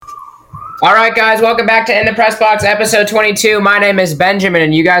All right, guys, welcome back to In the Pressbox, episode 22. My name is Benjamin,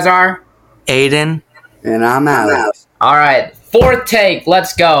 and you guys are? Aiden. And I'm Alex. All right, fourth take,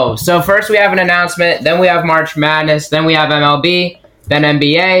 let's go. So first we have an announcement, then we have March Madness, then we have MLB, then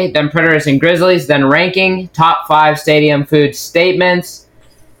NBA, then Predators and Grizzlies, then ranking, top 5 stadium food statements,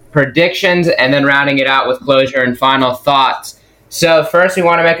 predictions, and then rounding it out with closure and final thoughts. So first we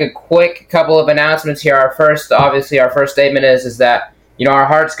want to make a quick couple of announcements here. Our first statement is that our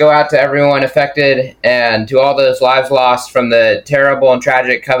hearts go out to everyone affected and to all those lives lost from the terrible and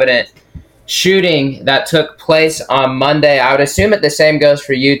tragic Covenant shooting that took place on Monday. I would assume the same goes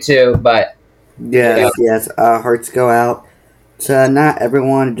for you too, but... Yes. Our hearts go out to not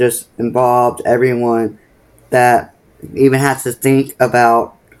everyone just involved, everyone that even has to think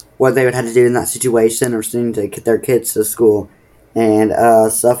about what they would have to do in that situation or sending to get their kids to school. And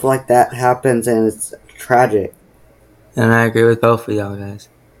stuff like that happens, and it's tragic. And I agree with both of y'all guys.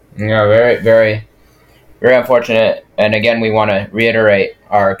 Yeah, very, very, very unfortunate. And again, we want to reiterate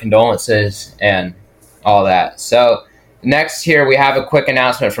our condolences and all that. So next here, we have a quick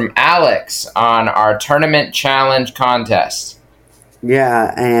announcement from Alex on our tournament challenge contest.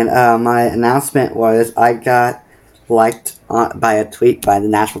 Yeah, and my announcement was I got liked by a tweet by the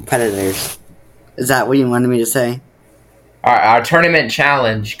Nashville Predators. Is that what you wanted me to say? Our tournament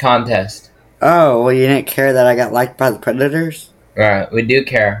challenge contest. Oh, well, you didn't care that I got liked by the Predators? Right, we do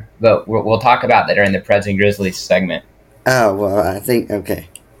care, but we'll talk about that during the Preds and Grizzlies segment. Oh, well, I think, okay.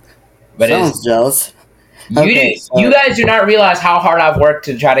 But someone's jealous. You guys do not realize how hard I've worked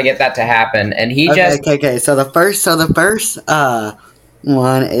to try to get that to happen, and he just... Okay, so the first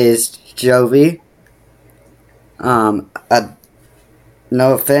one is Jovi. No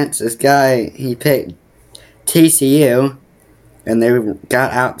offense, this guy, he picked TCU, and they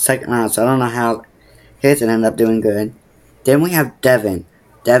got out second round, so I don't know how his didn't end up doing good. Then we have Devin.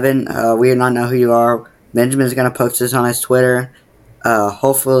 Devin, we do not know who you are. Benjamin's going to post this on his Twitter.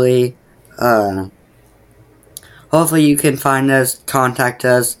 Hopefully you can find us, contact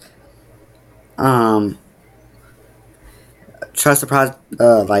us. Try to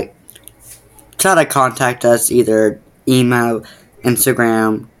contact us, either email,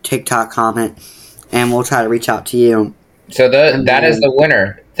 Instagram, TikTok comment, and we'll try to reach out to you. So that is the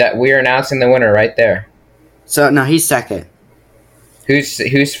winner. That we are announcing the winner right there. So no, he's second.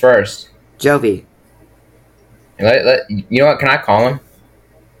 Who's first? Jovi. You know what? Can I call him?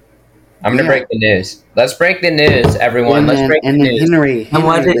 I'm gonna break the news. Let's break the news, everyone. Let's break the news. Henry He'll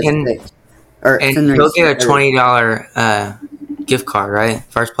get a $20 gift card, right?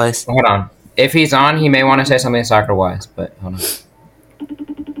 First place. Hold on. If he's on, he may want to say something soccer-wise, but hold on.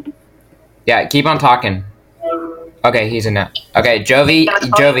 Yeah, keep on talking. Okay, he's in now. Okay, Jovi.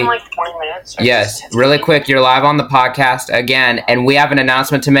 Like 20 minutes. Yes, really quick. You're live on the podcast again, and we have an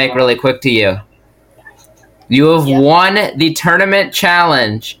announcement to make really quick to you. You have won the tournament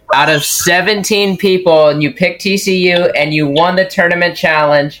challenge out of 17 people, and you picked TCU, and you won the tournament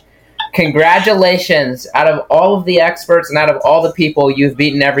challenge. Congratulations. Out of all of the experts and out of all the people, you've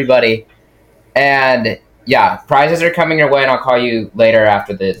beaten everybody. And, yeah, prizes are coming your way, and I'll call you later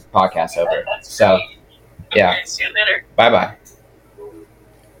after the podcast's over. So... yeah. Okay, see you later. Bye-bye.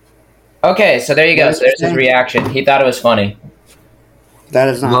 Okay, so there you go. So there's his reaction. He thought it was funny. That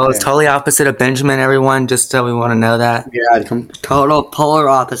is not Well, fair. it's totally opposite of Benjamin, everyone, just so we want to know that. Yeah, total polar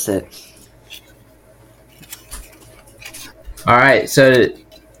opposite. All right, so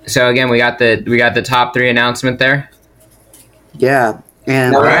again, we got the top 3 announcement there. Yeah,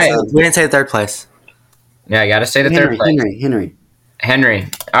 and All right. We didn't say third place. Yeah, you got to say the third place. Henry.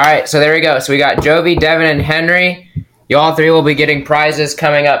 All right, so there we go. So we got Jovi, Devin, and Henry. You all 3 will be getting prizes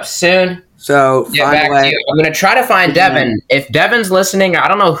coming up soon. So, Get back to you. I'm going to try to find Devin. If Devin's listening, I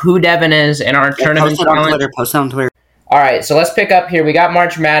don't know who Devin is in our tournament challenge. Post it on Twitter. All right, so let's pick up here. We got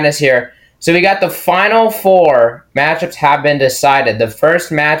March Madness here. So we got the final 4 matchups have been decided. The first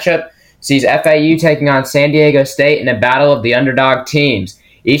matchup sees FAU taking on San Diego State in a battle of the underdog teams.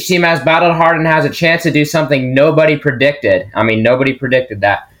 Each team has battled hard and has a chance to do something nobody predicted. I mean, nobody predicted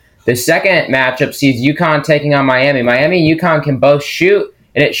that. The second matchup sees UConn taking on Miami. Miami and UConn can both shoot,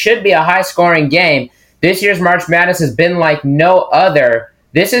 and it should be a high-scoring game. This year's March Madness has been like no other.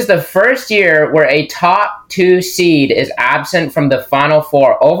 This is the first year where a top 2 seed is absent from the Final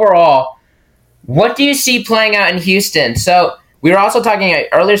 4. Overall, what do you see playing out in Houston? So we were also talking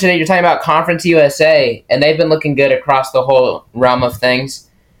earlier today, you're talking about Conference USA, and they've been looking good across the whole realm of things.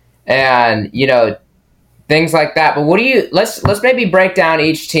 And, things like that. But let's maybe break down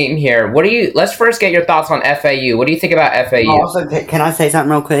each team here. Let's first get your thoughts on FAU. What do you think about FAU? Also, can I say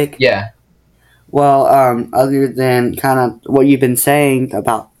something real quick? Yeah. Well, other than kind of what you've been saying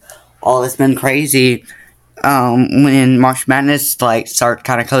about all it's been crazy. When March Madness start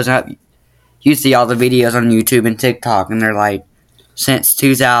kind of closing up, you see all the videos on YouTube and TikTok, and they're like, since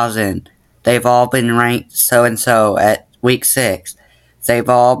 2000, they've all been ranked so and so at week 6. They've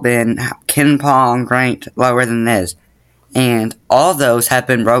all been Ken Pong ranked lower than this, and all those have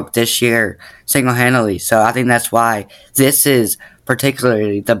been broke this year single handedly. So I think that's why this is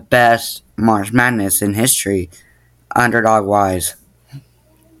particularly the best March Madness in history, underdog wise.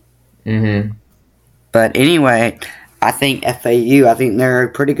 Mm-hmm. But anyway, I think FAU, I think they're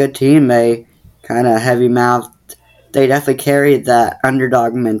a pretty good team. They kind of heavy mouthed. They definitely carried that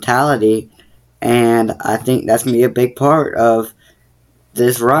underdog mentality. And I think that's going to be a big part of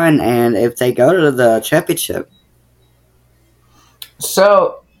this run. And if they go to the championship.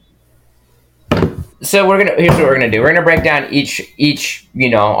 So here's what we're gonna do. We're gonna break down each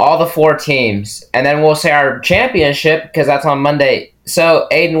all the 4 teams, and then we'll say our championship because that's on Monday. So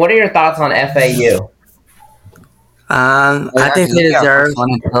Aiden, what are your thoughts on FAU? I think they deserve.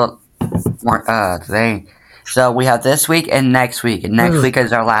 Today. So we have this week and next week. And next week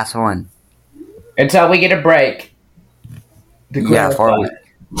is our last one. Until we get a break. Yeah, 4 weeks.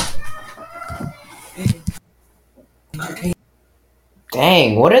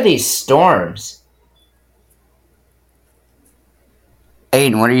 Dang, what are these storms?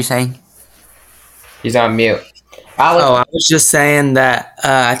 Aiden, what are you saying? He's on mute. I was just saying that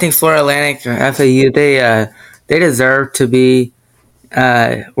I think Florida Atlantic or FAU they deserve to be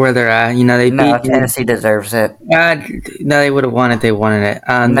where they're at. They beat Tennessee deserves it. No, they would have won it. They wanted it.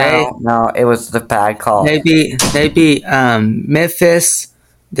 No, it was the bad call. They beat Memphis.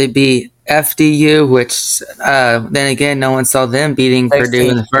 They beat FDU, which then again, no one saw them beating Purdue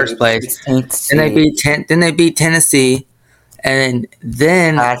in the first place. And they beat Tennessee, and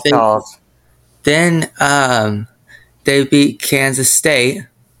then they beat Kansas State.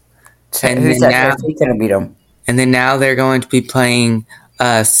 Who's that Tennessee going to beat them? And then now they're going to be playing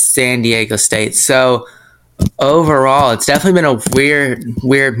San Diego State. So overall, it's definitely been a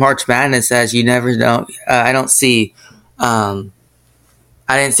weird March Madness, as you never know. I didn't see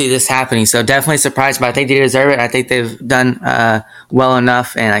this happening, so definitely surprised. But I think they deserve it. I think they've done well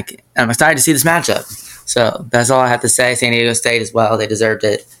enough, and I'm excited to see this matchup. So that's all I have to say. San Diego State as well; they deserved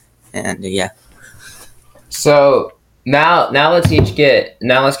it, and yeah. So now let's get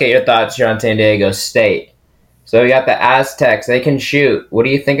your thoughts here on San Diego State. So we got the Aztecs. They can shoot. What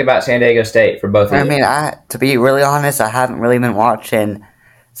do you think about San Diego State for both of you? I mean, to be really honest, I haven't really been watching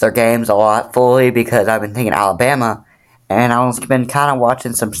their games a lot fully because I've been thinking Alabama, and I've been kind of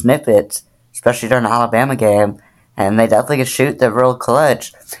watching some snippets, especially during the Alabama game, and they definitely can shoot. They're real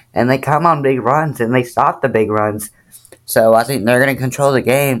clutch, and they come on big runs, and they stop the big runs. So I think they're going to control the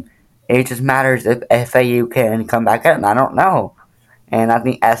game. It just matters if FAU can come back up, and I don't know. And I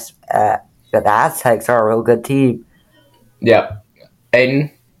think the Aztecs are a real good team. Yeah.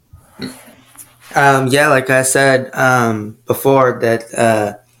 Aiden? Yeah, like I said before, that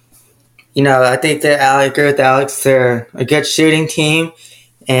I think that I agree with Alex. They're a good shooting team,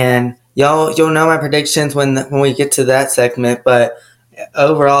 and you'll know my predictions when we get to that segment. But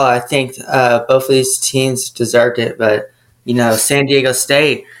overall, I think both of these teams deserved it. But San Diego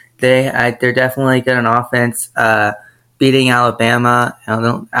State, they're definitely good on offense. Beating Alabama.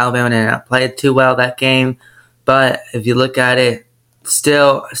 Alabama didn't play too well that game, but if you look at it,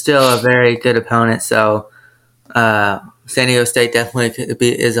 still a very good opponent. So San Diego State definitely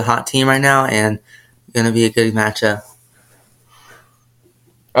is a hot team right now and going to be a good matchup.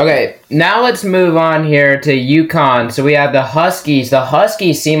 Okay, now let's move on here to UConn. So we have the Huskies. The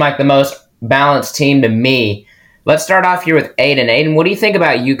Huskies seem like the most balanced team to me. Let's start off here with Aiden. Aiden, what do you think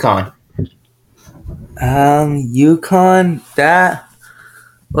about UConn? UConn,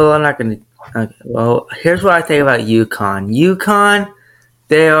 I'm not going to. Okay, well, here's what I think about UConn. UConn,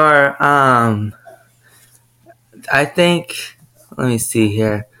 they are. I think. Let me see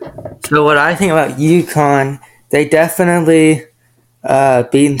here. So what I think about UConn, they definitely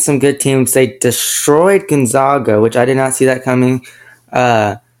beaten some good teams. They destroyed Gonzaga, which I did not see that coming.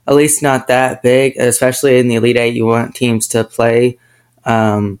 At least not that big, especially in the Elite Eight. You want teams to play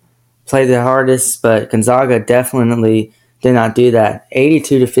the hardest, but Gonzaga definitely did not do that.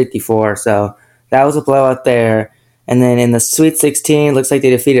 82-54, so that was a blowout there. And then in the Sweet 16, looks like they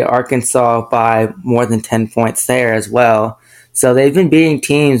defeated Arkansas by more than 10 points there as well. So they've been beating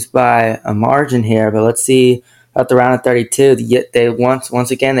teams by a margin here, but let's see about the round of 32. They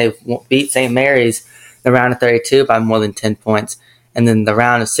once again they beat St. Mary's the round of 32 by more than 10 points. And then the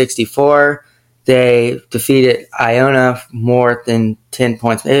round of 64, they defeated Iona more than 10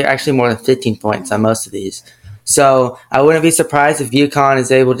 points, actually more than 15 points on most of these. So I wouldn't be surprised if UConn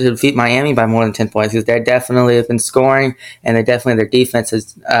is able to defeat Miami by more than 10 points because they definitely have been scoring and they definitely their defense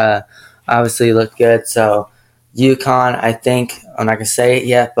has obviously looked good. So UConn, I think, I'm not going to say it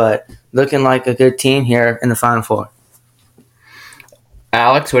yet, but looking like a good team here in the Final Four.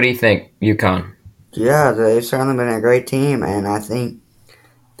 Alex, what do you think, UConn? Yeah, they've certainly been a great team, and I think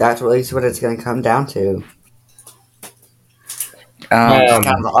that's at least what it's going to come down to. Just kind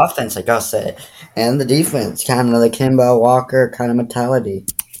of the offense, like I said, and the defense, kind of the Kimba Walker kind of mentality.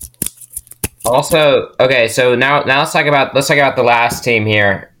 Also, okay, so now let's talk about the last team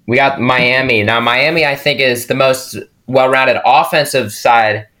here. We got Miami. Now Miami, I think, is the most well-rounded offensive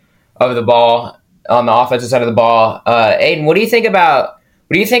side of the ball on the offensive side of the ball. Aiden, what do you think about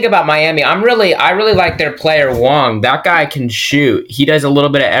Miami? I really like their player Wong. That guy can shoot. He does a little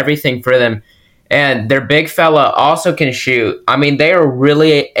bit of everything for them. And their big fella also can shoot. I mean, they are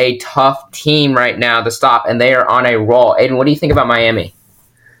really a tough team right now to stop, and they are on a roll. Aiden, what do you think about Miami?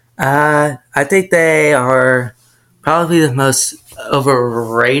 I think they are probably the most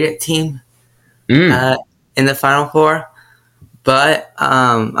overrated team in the Final Four. But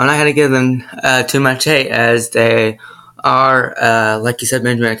I'm not going to give them too much hate as they are, like you said,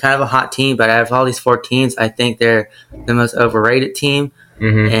 Benjamin, kind of a hot team. But out of all these 4 teams, I think they're the most overrated team.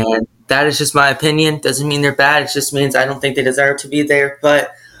 Mm-hmm. And that is just my opinion. Doesn't mean they're bad. It just means I don't think they deserve to be there.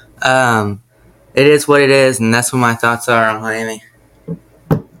 But it is what it is, and that's what my thoughts are on Miami.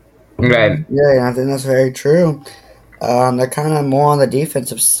 Right. Yeah, I think that's very true. They're kind of more on the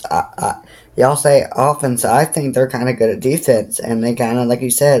defensive side. Y'all say offense. I think they're kind of good at defense, and they kind of, like you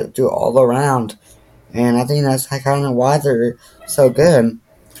said, do all around. And I think that's kind of why they're so good.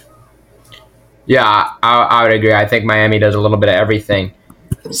 Yeah, I would agree. I think Miami does a little bit of everything.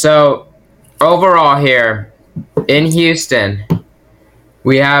 So, overall here in Houston,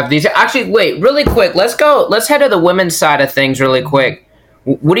 we have these. Actually, wait, really quick. Let's head to the women's side of things really quick.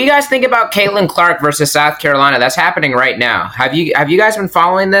 What do you guys think about Caitlin Clark versus South Carolina? That's happening right now. Have you guys been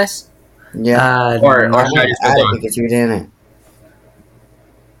following this? Yeah. Or should I just move on? Because you didn't.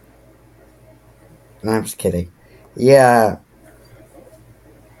 No, I'm just kidding. Yeah.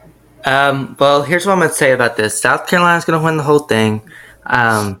 Well, here's what I'm going to say about this. South Carolina's going to win the whole thing.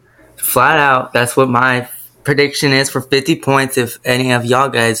 Flat out, that's what my prediction is for 50 points if any of y'all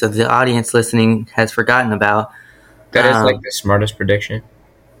guys of the audience listening has forgotten about. That is like the smartest prediction.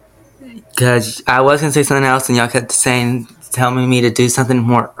 Because I was going to say something else and y'all kept telling me to do something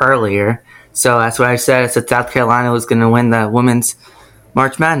more earlier. So that's what I said. I said South Carolina was going to win the women's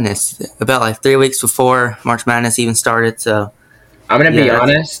March Madness about like 3 weeks before March Madness even started. So I'm gonna be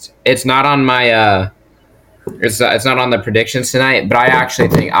honest. It's not on my. It's not on the predictions tonight. But I actually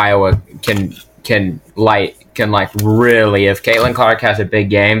think Iowa can really. If Caitlin Clark has a big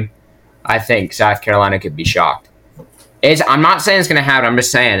game, I think South Carolina could be shocked. I'm not saying it's gonna happen. I'm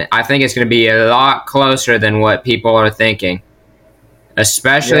just saying I think it's gonna be a lot closer than what people are thinking.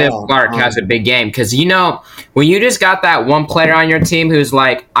 Especially if Clark has a big game. Because, when you just got that one player on your team who's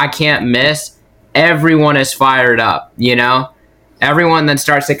like, I can't miss, everyone is fired up, Everyone then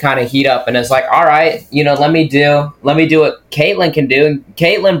starts to kind of heat up and is like, all right, let me do what Caitlin can do. And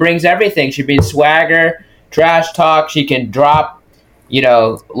Caitlin brings everything. She brings swagger, trash talk. She can drop,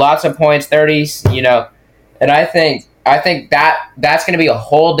 lots of points, 30s, And I think that's going to be a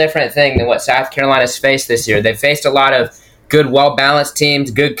whole different thing than what South Carolina's faced this year. They've faced a lot of good, well-balanced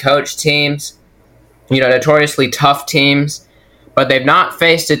teams, good coach teams, notoriously tough teams, but they've not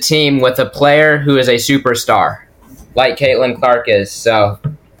faced a team with a player who is a superstar like Caitlin Clark is. So,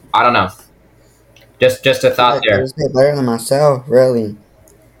 I don't know. Just a thought there. Better than myself, really.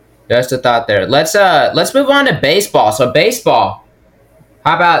 Just a thought there. Let's move on to baseball. So, baseball.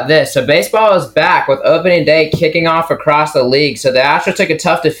 How about this? So, baseball is back with opening day kicking off across the league. So, the Astros took a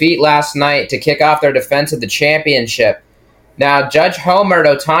tough defeat last night to kick off their defense of the championship. Now, Judge homered.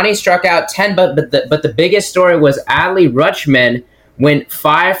 Ohtani struck out 10, but the biggest story was Adley Rutschman went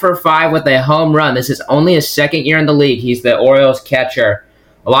 5 for 5 with a home run. This is only his second year in the league. He's the Orioles catcher.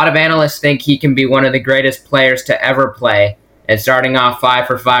 A lot of analysts think he can be one of the greatest players to ever play, and starting off 5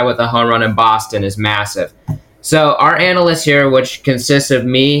 for 5 with a home run in Boston is massive. So our analysts here, which consists of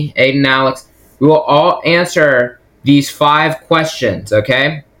me, Aiden, Alex, we will all answer these 5 questions,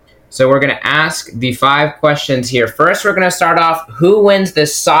 okay? So we're going to ask the 5 questions here. First, we're going to start off, who wins the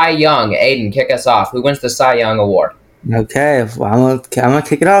Cy Young? Aiden, kick us off. Who wins the Cy Young Award? Okay, well, I'm gonna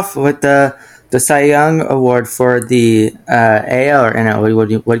kick it off with the Cy Young Award for the AL or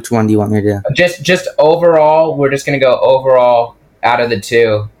NL. Which one do you want me to do? Just overall, we're just going to go overall out of the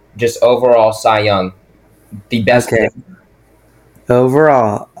 2. Just overall Cy Young. The best. Okay.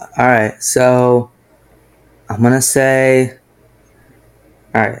 Overall. All right, so I'm gonna say.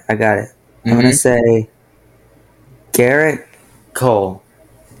 All right, I got it. I'm gonna Mm-hmm. say Garrett Cole.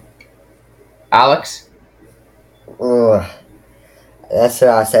 Alex? Ugh. That's what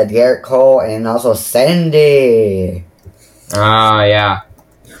I said. Garrett Cole and also Sandy. Oh yeah.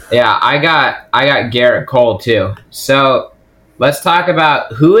 Yeah, I got Garrett Cole too. So let's talk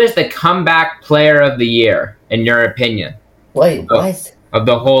about who is the comeback player of the year, in your opinion. Wait, what? Of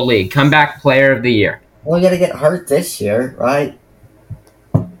the whole league. Comeback player of the year. Well, you gotta get hurt this year, right?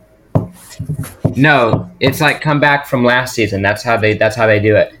 No, it's like comeback from last season. That's how they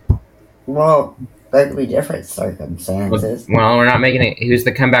do it. Well, there could be different Well, circumstances. we're not making it. Who's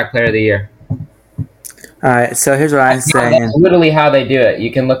the comeback player of the year? All right, so here's what I'm That's saying literally how they do it.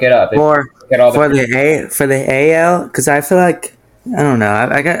 You can look it up. for Look at all for the AL because I feel like I don't know.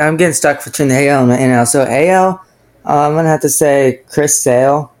 I'm getting stuck between the AL and the NL. So AL, I'm gonna have to say Chris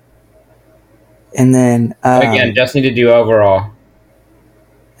Sale, and then again, just need to do overall.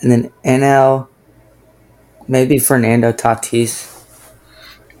 and then NL, maybe Fernando Tatis.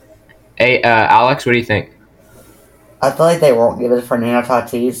 Hey, Alex, what do you think? I feel like they won't give it to Fernando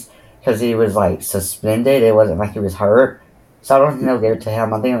Tatis because he was like suspended. It wasn't like he was hurt, so I don't think they'll give it to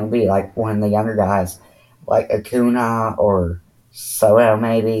him. I think it'll be like one of the younger guys, like Acuna or Soto,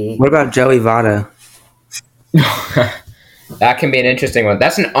 maybe. What about Joey Votto? That can be an interesting one.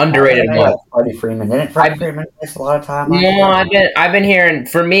 That's an underrated one. Like Freddie Freeman. Didn't Freddie Freeman waste a lot of time? No, I've been hearing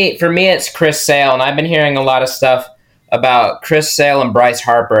for me it's Chris Sale, and I've been hearing a lot of stuff about Chris Sale and Bryce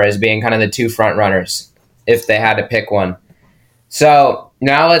Harper as being kind of the two front runners if they had to pick one. So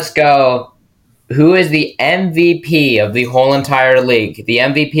now let's go. Who is the MVP of the whole entire league? The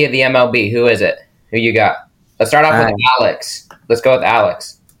MVP of the MLB. Who is it? Who you got? Let's start off with Alex. Let's go with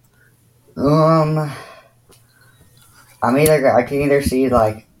Alex. I can either see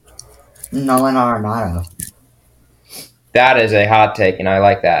like Nolan Arenado. That is a hot take, and I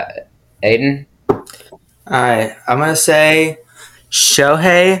like that. Aiden? All right, I'm gonna say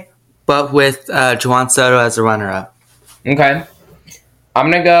Shohei, but with Juan Soto as a runner-up. Okay. I'm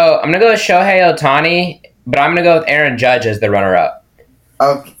gonna go with Shohei Ohtani, but I'm gonna go with Aaron Judge as the runner-up.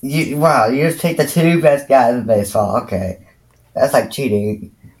 Okay, you just take the two best guys in baseball. Okay, that's like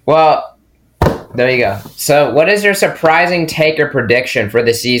cheating. Well, there you go. So, what is your surprising take or prediction for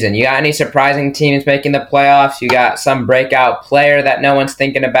the season? You got any surprising teams making the playoffs? You got some breakout player that no one's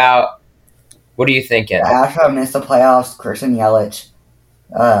thinking about? What are you thinking? The Astros missed the playoffs. Christian Yelich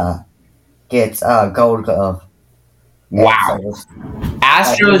gets Gold Glove. Wow.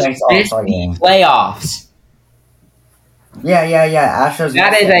 Astros missed the playoffs. Yeah. Astros.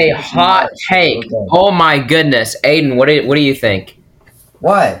 That is a hot take. Oh my goodness, Aiden, what do you think?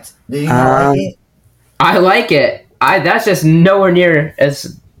 What? Did you not like it? I like it. That's just nowhere near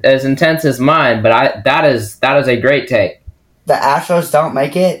as intense as mine, but that is a great take. The Astros don't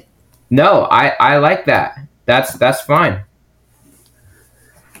make it? No, I like that. That's fine.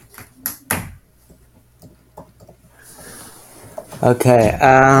 Okay.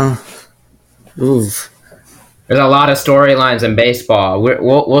 Oof. There's a lot of storylines in baseball.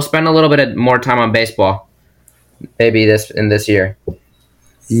 We'll spend a little bit more time on baseball, maybe this year.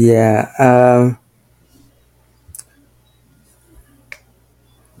 Yeah.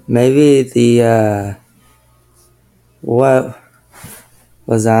 Maybe the what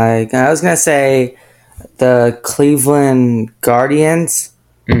was I was gonna say the Cleveland Guardians.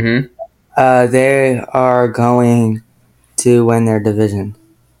 Mm-hmm. They are going to win their division.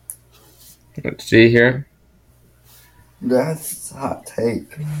 Let's see here. That's a hot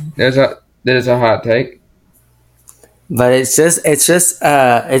take. That is a hot take. But it's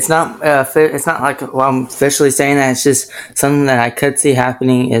not like I'm officially saying that. It's just something that I could see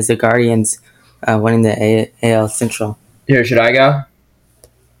happening is the Guardians winning the AL Central. Here, should I go?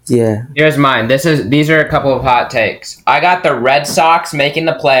 Yeah. Here's mine. These are a couple of hot takes. I got the Red Sox making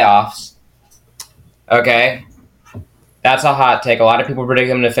the playoffs. Okay. That's a hot take. A lot of people predict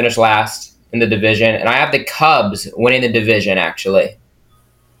them to finish last in the division. And I have the Cubs winning the division, actually.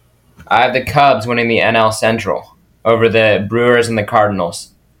 I have the Cubs winning the NL Central over the Brewers and the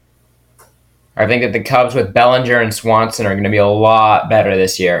Cardinals. I think that the Cubs with Bellinger and Swanson are going to be a lot better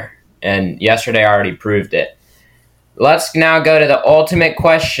this year. And yesterday I already proved it. Let's now go to the ultimate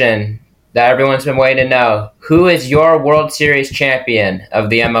question that everyone's been waiting to know. Who is your World Series champion of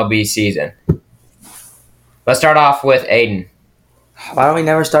the MLB season? Let's start off with Aiden. Why don't we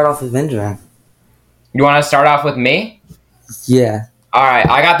never start off with Benjamin? You want to start off with me? Yeah. All right.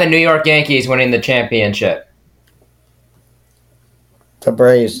 I got the New York Yankees winning the championship. The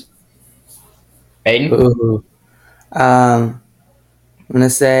Braves. Aiden? Ooh. I'm gonna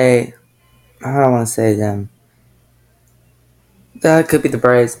say. I don't want to say them. That could be the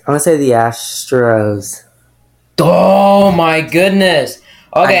Braves. I'm gonna say the Astros. Oh my goodness.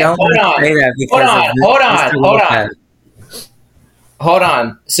 I Okay, don't hold want to on. say that Hold because of on. Hold on. Mr. Hold Lopez. on. Hold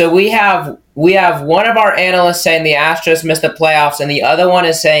on. So we have one of our analysts saying the Astros missed the playoffs, and the other one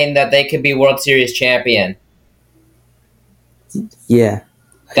is saying that they could be World Series champion. Yeah.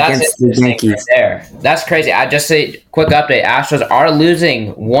 That's Against the interesting right Yankees. there. That's crazy. I just say quick update. Astros are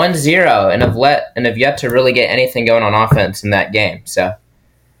losing 1-0 and have yet to really get anything going on offense in that game. So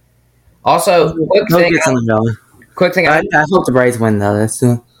also They'll get something going. quick thing. I hope the Braves win though. That's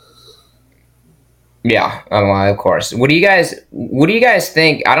Yeah, well, of course. What do you guys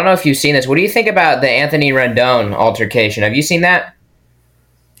think? I don't know if you've seen this. What do you think about the Anthony Rendon altercation? Have you seen that?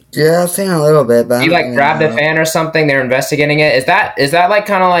 Yeah, I've seen a little bit, but I You don't like really grabbed a know. fan or something? They're investigating it. Is that like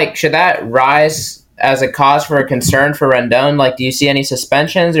kind of like should that rise as a cause for a concern for Rendon? Like, do you see any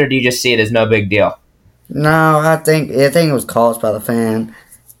suspensions, or do you just see it as no big deal? No, I think it was caused by the fan.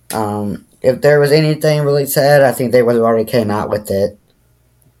 If there was anything really said, I think they would have already came out with it.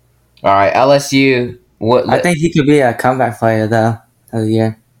 All right, LSU. I think he could be a comeback player though of the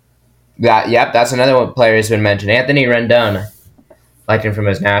year. Yep, that's another one player who's been mentioned. Anthony Rendon, liked him from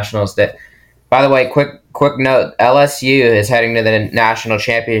his Nationals. By the way, quick note: LSU is heading to the national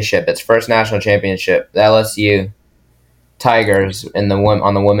championship. Its first national championship. The LSU Tigers on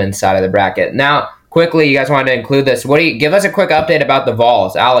the women's side of the bracket. Now, quickly, you guys wanted to include this. Give us a quick update about the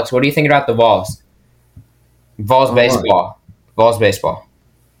Vols, Alex? What do you think about the Vols? Vols Oh, baseball. Vols baseball.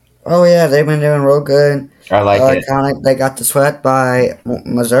 Oh yeah, they've been doing real good. I like it. They got the sweat by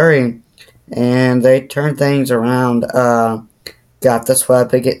Missouri, and they turned things around. Got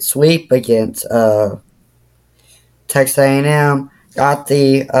the sweep against Texas A&M. Got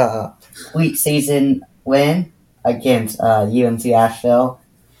the sweet season win against UNC Asheville,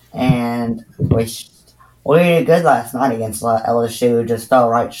 and we did good last night against LSU. Just fell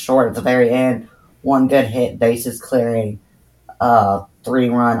right short at the very end. One good hit, bases clearing,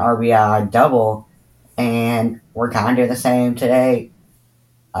 3-run RBI double, and we're kind of doing the same today.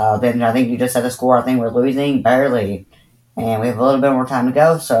 Then I think you just said the score. I think we're losing barely, and we have a little bit more time to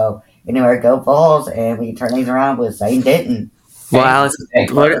go. So anyway, go Vols, and we can turn things around with Zane Denton. Well, Alex,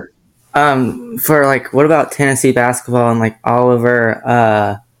 what about Tennessee basketball and like Oliver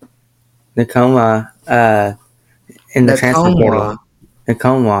Nakoma in the transfer portal?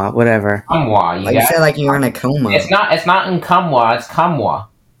 Nakoma, whatever. Kumwa, You said like you were in a coma. It's not in Kumwa. It's Kumwa.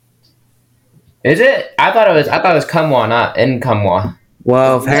 Is it? I thought it was Kumwa, not in Kumwa.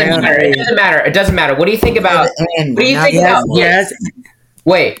 Well, It doesn't matter. What do you think about? What do you think about? Yes.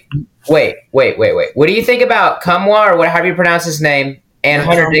 Wait. What do you think about Kumwa, or how do you pronounce his name? And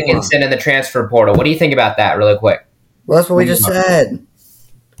Hunter Kumwa. Dickinson in the transfer portal. What do you think about that, really quick? Well, that's what we just said.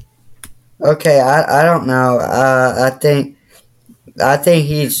 Okay, I don't know. I think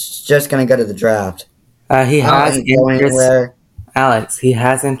he's just gonna go to the draft. He has go interest. anywhere. Alex, he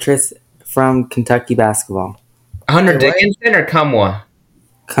has interest from Kentucky basketball. Hunter Wait, what? Dickinson or Kumwa?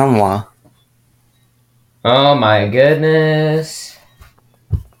 Kumwa. Oh my goodness!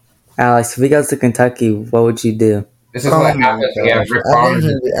 Alex, if he goes to Kentucky, what would you do? This is what my happens when you have gosh. Rick I Barnes.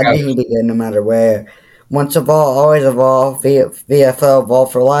 think he'd be good no matter where. Once evolve, always evolve. VFL,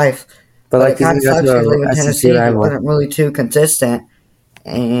 evolve for life. But But like it he's kind of gonna sucks go because to leaving an SEC Tennessee, he rival. wasn't really too consistent,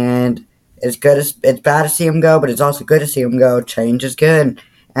 and it's bad to see him go, but it's also good to see him go. Change is good,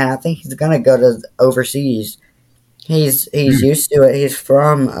 and I think he's gonna go to overseas. He's used to it. He's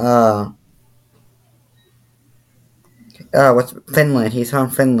from what's Finland? He's from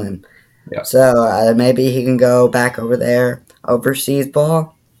Finland, Yeah. so maybe he can go back over there, overseas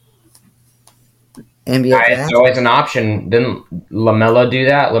ball, and be a It's draft. always an option. Didn't LaMelo do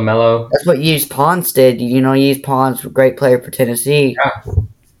that? LaMelo. That's what Hughes Pons did. Hughes Pons, great player for Tennessee. Yeah.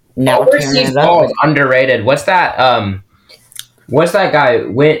 Now Overseas tearing it ball up. is underrated. What's that? What's that guy?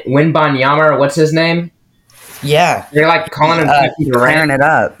 Winbanyama, or what's his name? Yeah. They're like calling him Kevin Durant Tearing it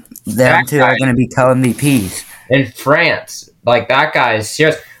up. Them That two are guy. going to be co-MVPs. in France. Like, that guy is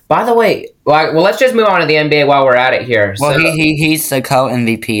serious. By the way, well, let's just move on to the NBA while we're at it here. Well, So, he's the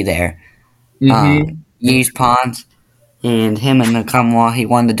co-MVP there. Mhm. Hughes Pons and him and Nakamwa. He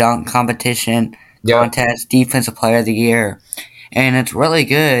won the dunk competition Yep. contest, Defensive Player of the Year. And it's really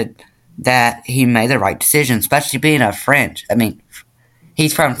good that he made the right decision, especially being a French. I mean,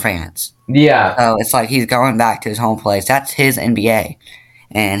 he's from France. Yeah. So it's like he's going back to his home place. That's his NBA.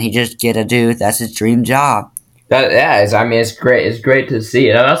 And he just get a dude, that's his dream job. It's great. It's great to see.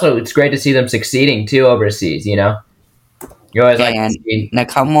 And also, it's great to see them succeeding, too, overseas, you know? You always like to And see...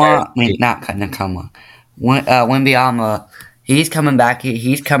 Nakamwa, I mean, not Nakamwa. Wimbyama, he's coming back.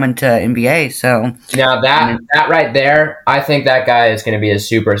 He's coming to NBA. So Now that right there, I think that guy is going to be a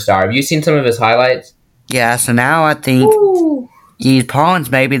superstar. Have you seen some of his highlights? yeah. So now I think Yves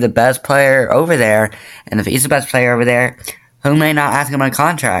Pons may be the best player over there, and if he's the best player over there, who may not ask him a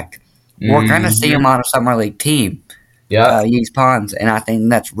contract? We're going to see him on a summer league team. Yeah. Yves Pons, and I think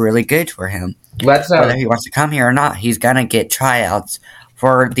that's really good for him. Let's Whether he wants to come here or not, he's gonna get tryouts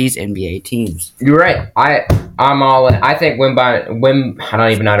for these NBA teams. You're right. I'm all in. I think Wim I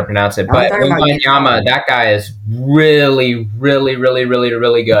don't even know how to pronounce it, but Wembanyama, that guy is really, really, really, really,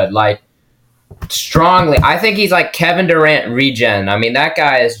 really good. Like strongly, I think he's like Kevin Durant regen. I mean, that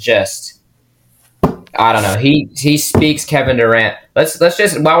guy is just. I don't know. He speaks Kevin Durant. Let's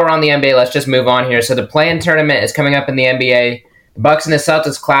just while we're on the NBA, let's just move on here. So the play-in tournament is coming up in the NBA. The Bucks and the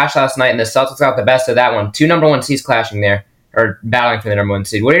Celtics clashed last night, and the Celtics got the best of that one. 2 number 1 seeds clashing there, or battling for the number 1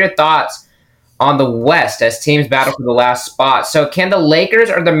 seed. What are your thoughts on the West as teams battle for the last spot? So can the Lakers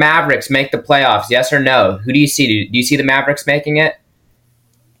or the Mavericks make the playoffs? Yes or no? Who do you see? Do you see the Mavericks making it?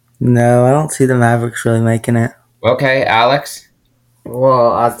 No, I don't see the Mavericks really making it. Okay, Alex?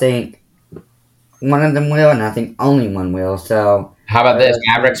 Well, I think one of them will, and I think only one will. So how about this,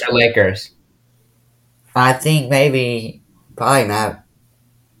 Mavericks or Lakers? I think probably not.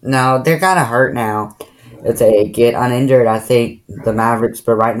 No, they're kind of hurt now. If they get uninjured, I think the Mavericks,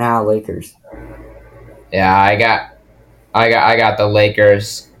 but right now, Lakers. Yeah, I got the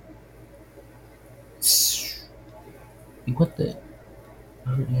Lakers. What the?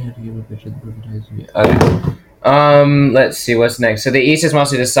 Let's see what's next. So the East is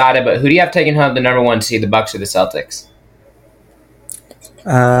mostly decided, but who do you have taking home the number 1 seed, the Bucks or the Celtics?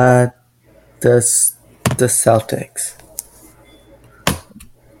 The Celtics.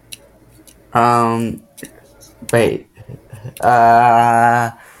 Wait.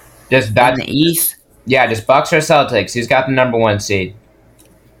 Just in the East? Yeah, just Bucks or Celtics. Who's got the number 1 seed?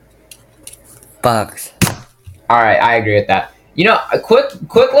 Bucks. All right, I agree with that. You know, a quick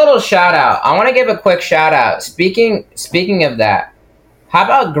little shout out. I want to give a quick shout out. Speaking of that, how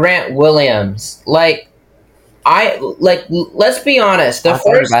about Grant Williams? Let's be honest. I thought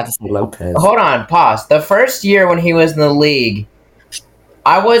you were about to say Lopez. Hold on, pause. The first year when he was in the league,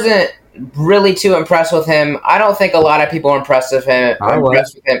 I wasn't really too impressed with him. I don't think a lot of people were impressed with him.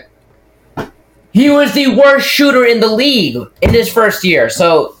 He was the worst shooter in the league in his first year.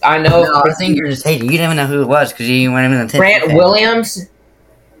 So I know. No, I think you're just hating. You didn't even know who it was because you weren't even the Grant Williams.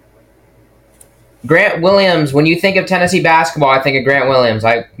 Grant Williams. When you think of Tennessee basketball, I think of Grant Williams.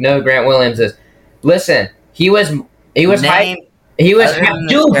 I know who Grant Williams is. Listen, he was hyped. He was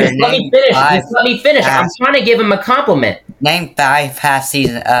dude. Let me finish. Let me finish. I'm trying to give him a compliment. Name 5 past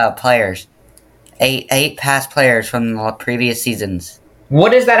season players. 8 past players from the previous seasons.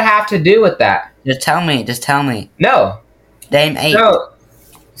 What does that have to do with that? Just tell me. No. Name 8.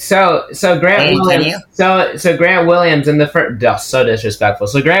 So Grant Williams. So Grant Williams in the first. So disrespectful.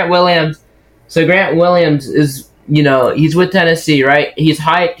 So Grant Williams is, he's with Tennessee, right? He's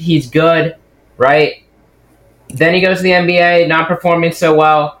hyped. He's good, right? Then he goes to the NBA, not performing so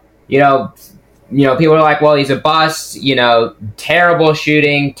well. People are like, well, he's a bust. Terrible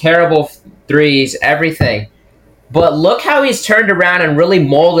shooting, terrible threes, everything. But look how he's turned around and really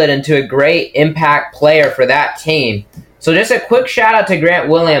molded into a great impact player for that team. So just a quick shout out to Grant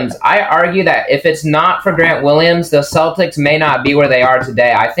Williams. I argue that if it's not for Grant Williams, the Celtics may not be where they are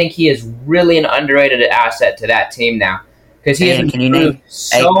today. I think he is really an underrated asset to that team now. Because he has improved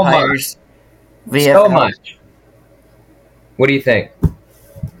so much. So much. What do you think?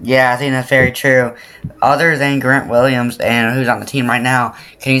 Yeah, I think that's very true. Other than Grant Williams and who's on the team right now,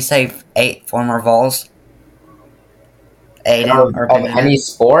 can you say 8 former Vols? Aiden or of any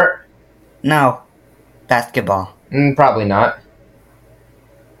sport? No. Basketball. Probably not.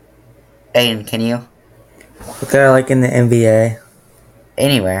 Aiden, can you? But they're like in the NBA.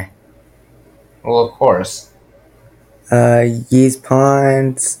 Anywhere. Well, of course. Yves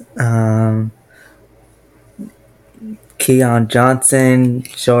Pons, Keon Johnson,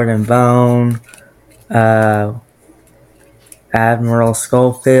 Jordan Bone, Admiral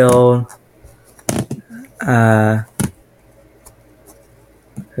Schofield,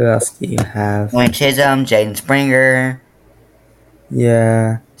 who else do you have? Wayne Chisholm, Jaden Springer.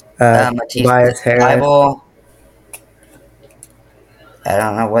 Yeah. Tobias Harris. Bible. I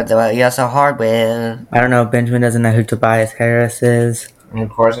don't know what you're so hard with. I don't know. Benjamin doesn't know who Tobias Harris is. And of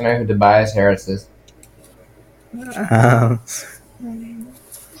course, I know who Tobias Harris is. You don't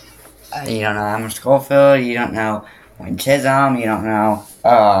know Admiral Schofield. You don't know Wayne Chisholm. You don't know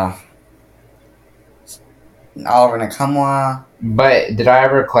Oliver Nakamwa. But did I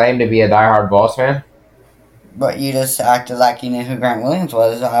ever claim to be a diehard Bulls fan? But you just acted like you knew who Grant Williams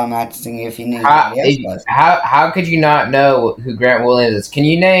was. So I'm asking if you knew who anybody else was. How could you not know who Grant Williams is? Can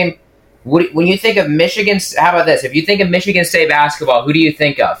you name when you think of Michigan? How about this? If you think of Michigan State basketball, who do you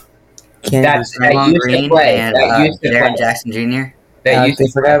think of? Kennedy. That Draymond used to Green play. and That used to Jaren play. Jackson Jr. That Alex, used they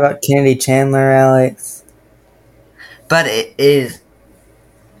to forgot about Kennedy Chandler, Alex. But it is.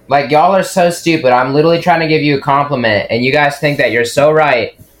 Like, y'all are so stupid. I'm literally trying to give you a compliment, and you guys think that you're so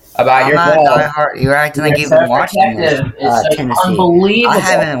right about I'm your not ball. diehard. You're acting like You're you've so been watching this. protective. It's so Tennessee. unbelievable. I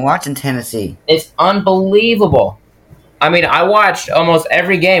haven't been watching Tennessee. It's unbelievable. I mean, I watched almost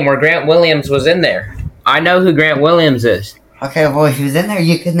every game where Grant Williams was in there. I know who Grant Williams is. Okay, well, if he was in there,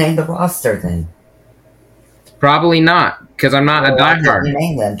 you could name the roster then. Probably not, because I'm not a Why couldn't diehard. you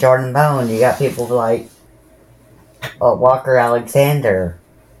name them? Jordan Bone. You got people like Walker Alexander.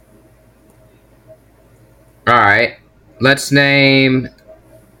 All right, let's name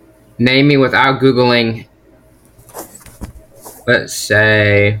me without Googling. Let's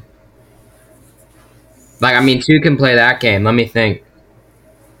say, like, I mean, two can play that game. Let me think.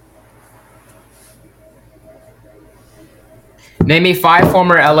 Name me 5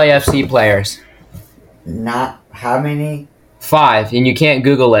 former LAFC players. Not how many? 5, and you can't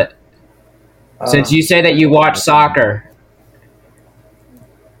Google it. Since you say that you watch soccer.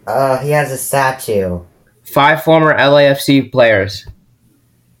 He has a statue. 5 former LAFC players.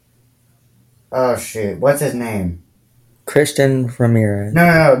 Oh shoot, what's his name? Christian Ramirez.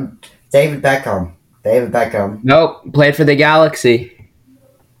 No. David Beckham. David Beckham. Nope, played for the Galaxy.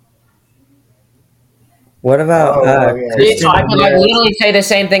 What about yeah. Christian I can Ramirez? literally say the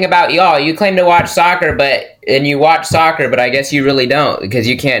same thing about y'all. You claim to watch soccer, and you watch soccer, but I guess you really don't because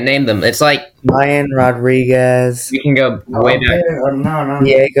you can't name them. It's like Ryan Rodriguez, you can go way back. No.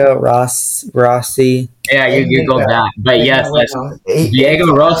 Diego Rossi. Yeah, you Googled that, but yes, that's Diego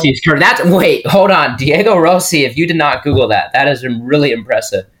Rossi. Rossi's correct. That's wait, hold on, Diego Rossi. If you did not Google that, that is really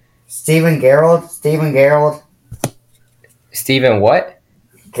impressive. Steven Gerrard. Steven, what?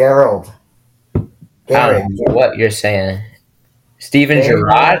 Gerrard. I don't know what you're saying. Steven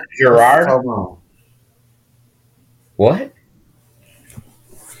Gerrard? What?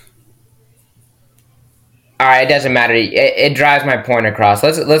 All right, it doesn't matter. It drives my point across.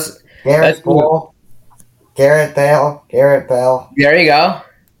 Let's Garrett Bell. Garrett Bell. There you go.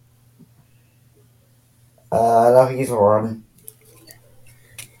 No, he's one.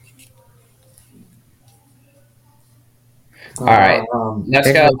 All right,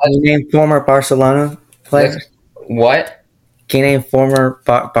 let's go. Can you name former Barcelona players? What? Can you name former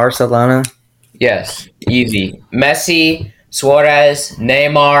Barcelona? Yes, easy. Messi, Suarez,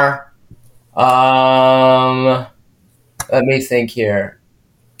 Neymar. Let me think here.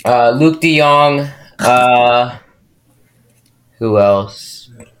 Luke De Jong. Who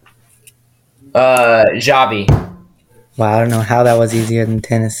else? Xavi. Wow, I don't know how that was easier than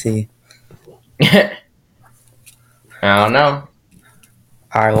Tennessee. I don't know.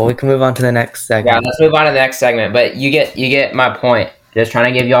 All right, well, we can move on to the next Yeah, segment. let's move on to the next segment. But you get my point. Just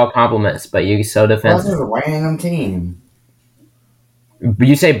trying to give y'all compliments, but you so This defensive. is a random team.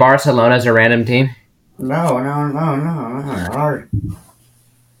 You say Barcelona's a random team? No.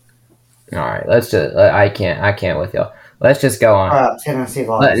 All right, let's just. I can't with y'all. Let's just go on. Tennessee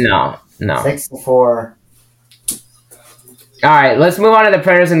lost. No. 6-4. All right, let's move on to the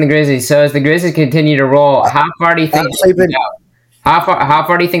Predators and the Grizzlies. So as the Grizzlies continue to roll, how far do you think? How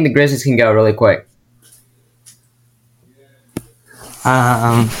far do you think the Grizzlies can go? Really quick.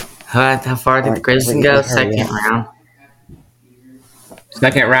 How far did the Grizzlies go? Second round.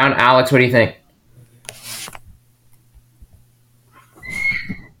 Second round, Alex. What do you think?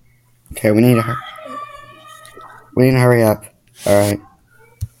 Okay, we need to hurry up. All right.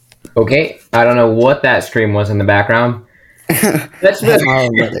 Okay, I don't know what that scream was in the background. Let's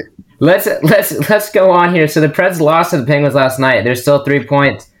go on here. So the Preds lost to the Penguins last night. There's still 3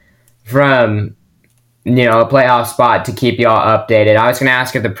 points from a playoff spot to keep y'all updated. I was going to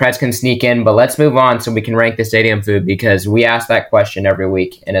ask if the Preds can sneak in, but let's move on so we can rank the stadium food because we ask that question every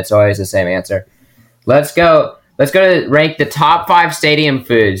week and it's always the same answer. Let's go to rank the top 5 stadium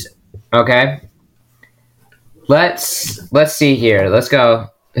foods. Okay. Let's see here. Let's go.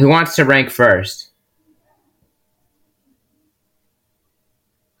 Who wants to rank first?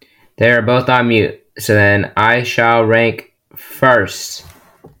 They're both on mute. So then I shall rank first.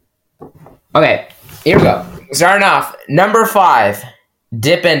 Okay, here we go. Starting off, number 5,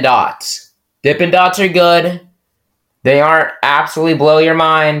 Dippin' Dots. Dippin' Dots are good. They aren't absolutely blow your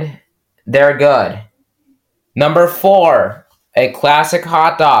mind. They're good. Number 4, a classic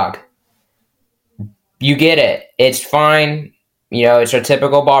hot dog. You get it. It's fine. It's your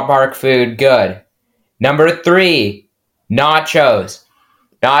typical ballpark food. Good. Number 3, nachos.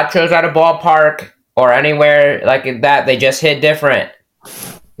 Nachos at a ballpark or anywhere like that, they just hit different.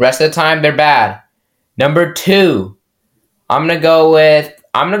 Rest of the time, they're bad. Number 2, I'm gonna go with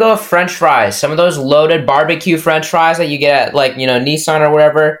French fries. Some of those loaded barbecue French fries that you get at Nissan or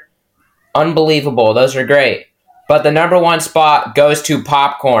whatever. Unbelievable. Those are great. But the number 1 spot goes to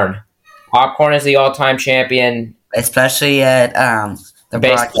popcorn. Popcorn is the all-time champion. Especially at the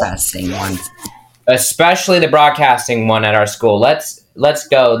Baseball. broadcasting ones. Especially the broadcasting one at our school. Let's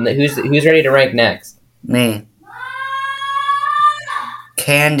go. Who's ready to rank next? Me.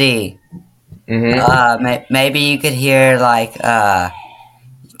 Candy. Mm-hmm. Maybe you could hear like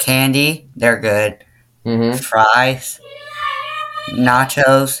candy. They're good. Mm-hmm. Fries.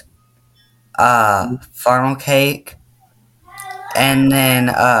 Nachos. Funnel cake. And then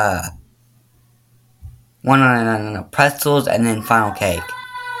no, pretzels and then funnel cake.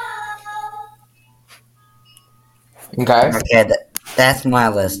 Okay. Okay, that's my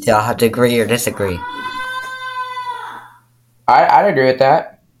list. Y'all have to agree or disagree. I'd agree with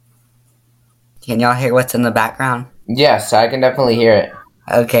that. Can y'all hear what's in the background? Yes, I can definitely hear it.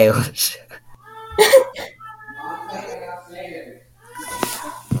 Okay.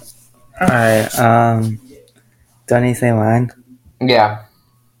 Alright, don't you say mine? Yeah.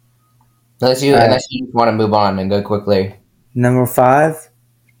 Unless you want to move on and go quickly. Number 5,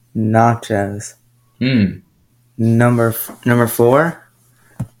 nachos. Number 4,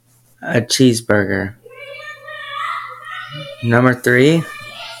 a cheeseburger. Number 3,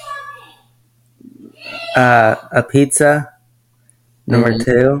 a pizza. Number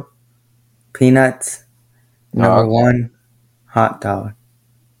 2, peanuts. Number 1, hot dog.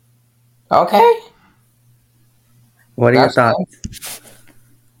 Okay. What are your thoughts?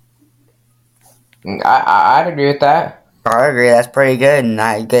 I'd agree with that. I agree. That's pretty good.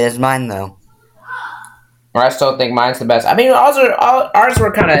 Not as good as mine though. Or I still think mine's the best. I mean, ours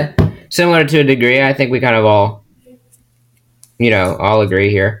were kind of similar to a degree. I think we kind of all agree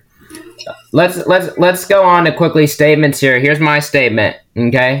here. Let's go on to quickly statements here. Here's my statement.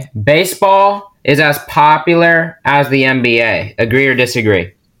 Okay, baseball is as popular as the NBA. Agree or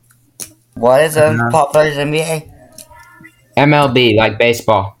disagree? What is a popular NBA? MLB, like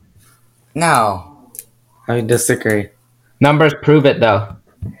baseball. No. I disagree. Numbers prove it, though.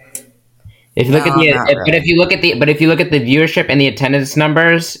 If you look if you look at the viewership and the attendance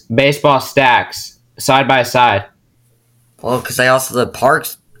numbers, baseball stacks side by side. Well, because the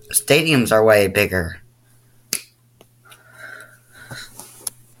parks, stadiums are way bigger.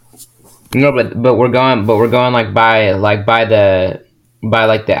 No, but we're going like by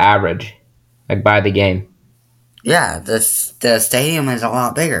the average, like by the game. Yeah, the stadium is a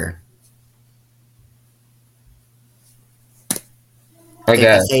lot bigger. I If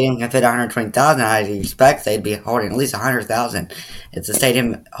guess. the stadium can fit 120,000, I'd expect they'd be holding at least 100,000. If the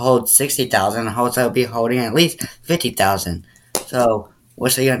stadium holds 60,000, the hotel would be holding at least 50,000. So,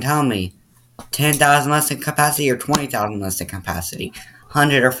 what's he gonna tell me? 10,000 less than capacity or 20,000 less than capacity?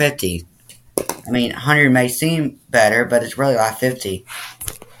 100 or 50? I mean, 100 may seem better, but it's really like 50.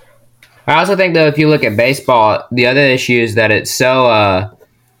 I also think, though, if you look at baseball, the other issue is that it's so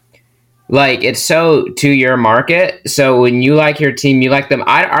it's so to your market. So when you like your team, you like them.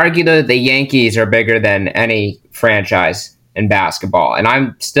 I'd argue though that the Yankees are bigger than any franchise in basketball, and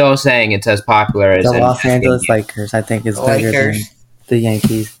I'm still saying it's as popular as the Los Angeles Lakers. I think is bigger than the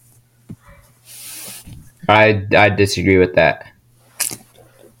Yankees. I disagree with that.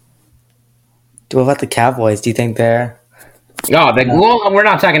 What about the Cowboys? Do you think they're? Well, we're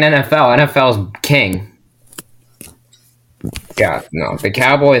not talking NFL. NFL's king. Yeah, no, the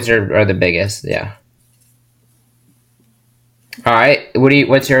Cowboys are the biggest. Yeah. All right,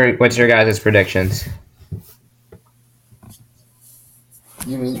 what's your guys' predictions?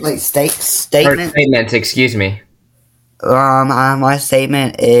 You mean like statement? Or statements, excuse me. My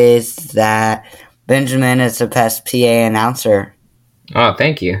statement is that Benjamin is the best PA announcer. Oh,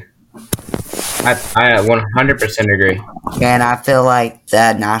 thank you. I 100% agree. And I feel like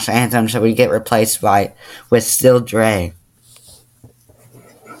that national anthem should get replaced with Still Dre.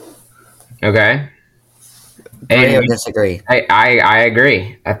 Okay. Agree or disagree? I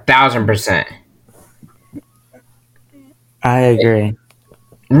agree 1,000%. I agree.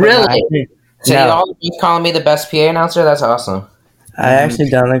 Really? So No. you all keep calling me the best PA announcer? That's awesome. I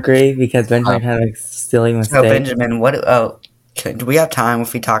actually don't agree because Benjamin kind of stealing mistakes. So Benjamin, do we have time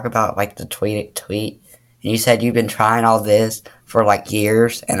if we talk about like the tweet? And you said you've been trying all this for like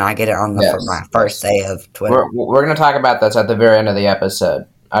years, and I get it on for my first day of Twitter. We're gonna talk about this at the very end of the episode.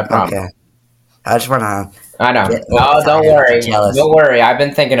 I promise. Okay. I just want to. I know. No, don't worry. Don't worry. I've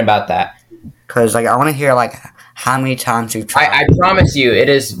been thinking about that. Because like I want to hear like how many times you've tried. I promise you, it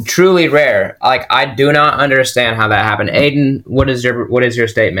is truly rare. Like I do not understand how that happened. Aiden, what is your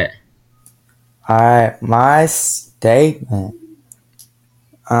statement? Alright, my statement.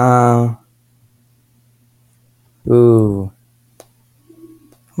 Ooh.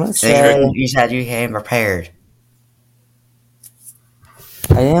 I'm gonna say You said you came prepared.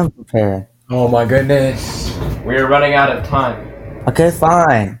 I am prepared. Oh my goodness. We're running out of time. Okay,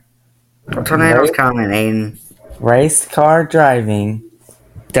 fine. A tornado's coming, Aiden. Race car driving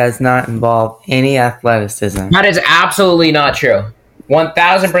does not involve any athleticism. That is absolutely not true.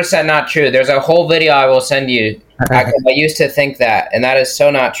 1000% not true. There's a whole video I will send you. I used to think that, and that is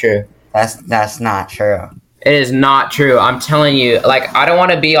so not true. That's not true. It is not true. I'm telling you. Like, I don't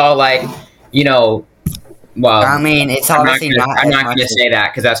want to be all like, well. I mean, it's obviously not. I'm not going to say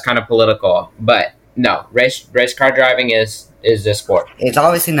that because that's kind of political. But no, race car driving is a sport. It's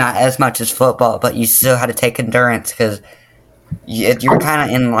obviously not as much as football, but you still had to take endurance because you're kind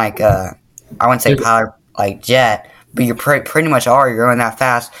of in like I wouldn't say power like jet, but you're pretty much are. You're going that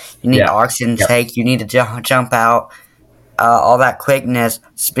fast. You need oxygen take. You need to jump out. All that quickness,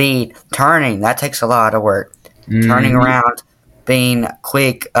 speed, turning, that takes a lot of work. Mm-hmm. Turning around, being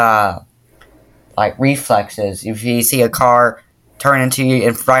quick, like reflexes. If you see a car turn into you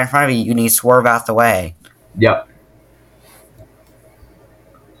right in front of you, you need to swerve out the way. Yep.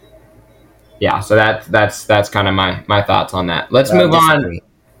 Yeah, so that's kind of my thoughts on that. Let's move on.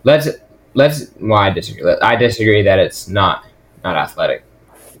 Let's well, I disagree. I disagree that it's not athletic.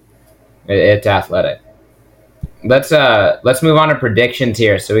 It's athletic. Let's move on to predictions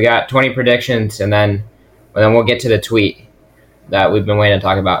here. So we got 20 predictions, and then we'll get to the tweet that we've been waiting to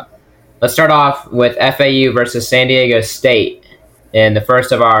talk about. Let's start off with FAU versus San Diego State in the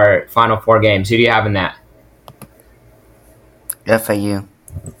first of our Final Four games. Who do you have in that? FAU.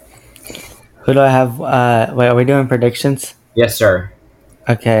 Who do I have? Wait, are we doing predictions? Yes, sir.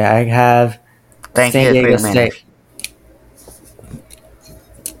 Okay, I have San Diego State.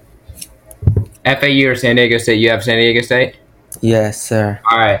 FAU or San Diego State? You have San Diego State? Yes, sir.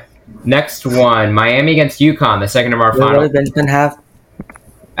 All right. Next one, Miami against UConn, the second of our final. What did Benjamin have?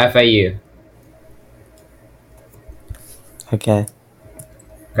 FAU. Okay.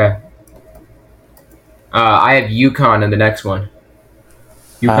 Okay. I have UConn in the next one.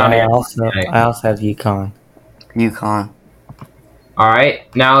 I also have UConn. UConn. All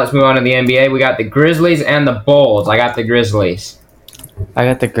right. Now let's move on to the NBA. We got the Grizzlies and the Bulls. I got the Grizzlies. I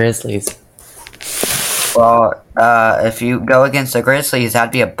got the Grizzlies. Well, if you go against the Grizzlies,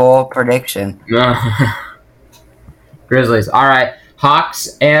 that'd be a bold prediction. Grizzlies. All right.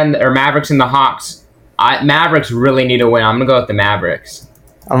 Hawks or Mavericks and the Hawks. Mavericks really need to win. I'm going to go with the Mavericks.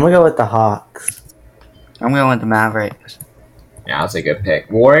 I'm going to go with the Hawks. I'm going with the Mavericks. Yeah, that's a good pick.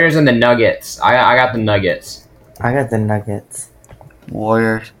 Warriors and the Nuggets. I got the Nuggets. I got the Nuggets.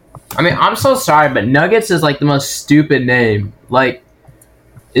 Warriors. I mean, I'm so sorry, but Nuggets is like the most stupid name. Like,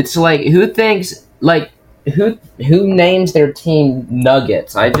 it's like, who thinks, like, who names their team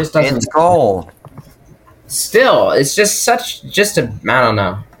Nuggets? I just doesn't. It's gold. Still, it's just I don't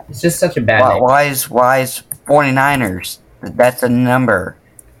know. It's just such a bad name. Why is 49ers? That's a number.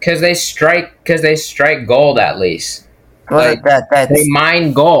 Because they strike gold at least. Well, like, they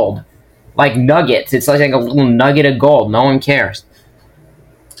mine gold. Like nuggets. It's like a little nugget of gold. No one cares.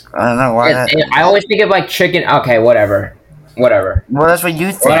 I don't know why. I always think of like chicken. Okay, whatever. Well, that's what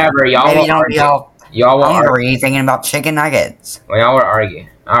you think. Whatever. Y'all will argue thinking about chicken nuggets. Well, y'all will argue.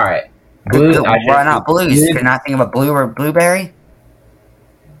 All right. Blues. Why not blues? Can I think of a blue or blueberry?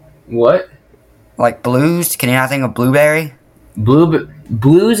 What? Like blues? Can you not think of blueberry?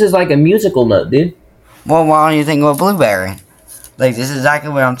 Blues is like a musical note, dude. Well, why don't you think of a blueberry? Like, this is exactly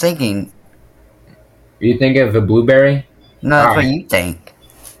what I'm thinking. You think of a blueberry? No, that's what you think.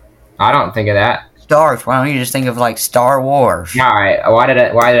 I don't think of that. Stars. Why don't you just think of, like, Star Wars? All right. Why did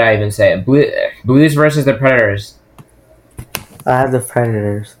I even say it? Blues versus the Predators. I have the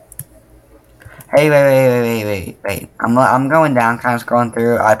Predators. Hey, wait. I'm going down, kind of scrolling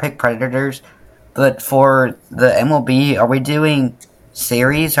through. I picked Predators, but for the MLB, are we doing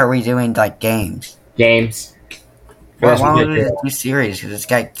series or are we doing, like, games? Games. Well, why don't we do series? Because it's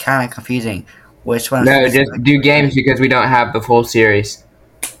got kind of confusing. Which one? No, just do games because we don't have the full series.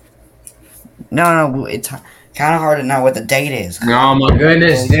 No, it's kind of hard to know what the date is. Oh my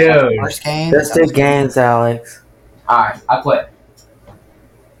goodness, dude! First game. Let's do games, Alex. All right, I quit.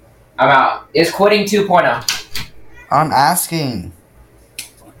 Is quitting 2.0? I'm asking.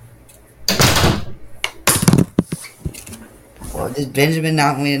 Well, does Benjamin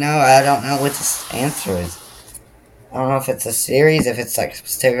not want me to know? I don't know what this answer is. I don't know if it's a series, if it's like a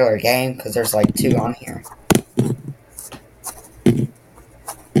particular game, because there's like 2 on here.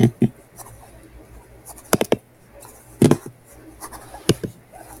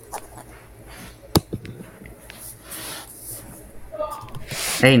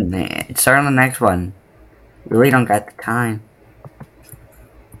 Hey, man, start on the next one. We really don't got the time.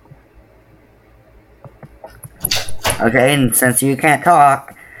 Okay, and since you can't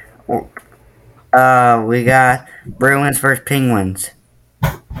talk, we got Bruins versus Penguins.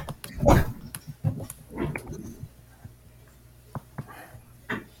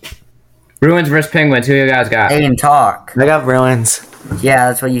 Bruins versus Penguins. Who you guys got? Hey, and talk. I got Bruins. Yeah,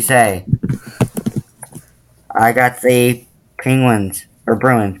 that's what you say. I got the Penguins. Or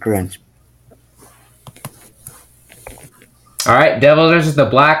Bruins. All right, Devils versus the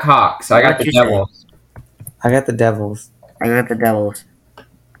Blackhawks. I got the Devils. I got the Devils. I got the Devils.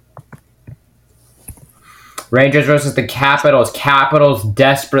 Rangers versus the Capitals. Capitals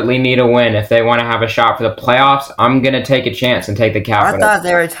desperately need a win if they want to have a shot for the playoffs. I'm going to take a chance and take the I Capitals. thought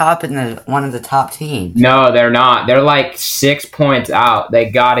they were one of the top teams. No, they're not. They're like 6 points out. They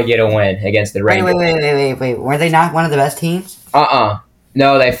got to get a win against the Rangers. Wait. Were they not one of the best teams?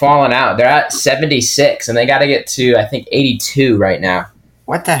 No, they've fallen out. They're at 76, and they got to get to, I think, 82 right now.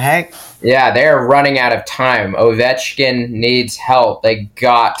 What the heck? Yeah, they're running out of time. Ovechkin needs help. They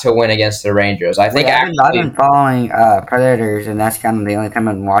got to win against the Rangers. I think I've been following Predators, and that's kind of the only time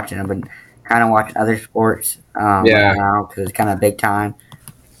I've been watching. I've been kind of watching other sports right now because it's kind of big time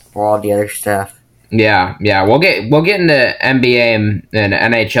for all the other stuff. Yeah. We'll get into NBA and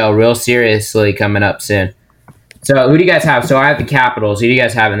NHL real seriously coming up soon. So, who do you guys have? So, I have the Capitals. Who do you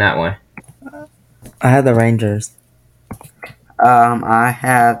guys have in that one? I had the Rangers. I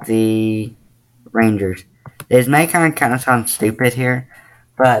have the Rangers. This may kind of sound stupid here,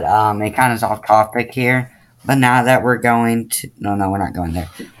 but it kind of is off topic here. But now that we're going to... No, we're not going there.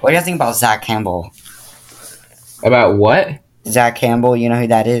 What do you think about Zach Campbell? About what? Zach Campbell, you know who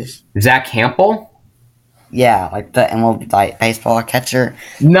that is? Zach Campbell? Yeah, like the MLB baseball catcher.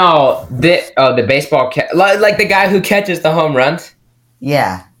 No, the baseball like the guy who catches the home runs?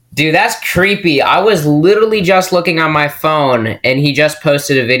 Yeah. Dude, that's creepy. I was literally just looking on my phone, and he just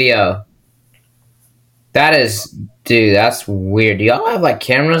posted a video. Dude, that's weird. Do y'all have, like,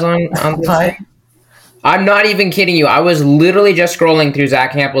 cameras on this thing? I'm not even kidding you. I was literally just scrolling through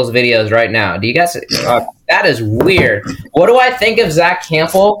Zach Campbell's videos right now. Do you guys... that is weird. What do I think of Zach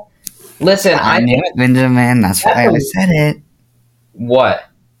Campbell? Listen, I knew it, Benjamin. That's why I said it. What?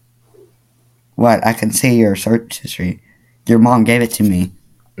 What? I can see your search history. Your mom gave it to me.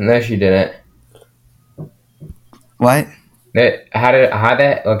 No, she didn't. What? Okay,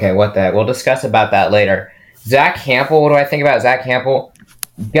 what the heck? We'll discuss about that later. Zach Campbell, what do I think about Zach Campbell?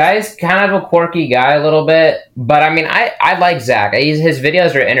 Guy's kind of a quirky guy a little bit, but I mean, I like Zach. His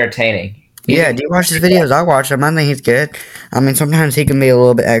videos are entertaining. Yeah, do you watch his videos? I watch them. I think he's good. I mean, sometimes he can be a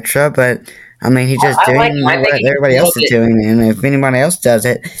little bit extra, but I mean, he's just doing what everybody else is doing, and if anybody else does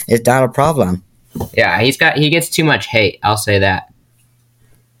it, it's not a problem. Yeah, he gets too much hate. I'll say that.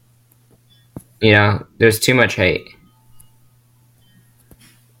 You know, there's too much hate.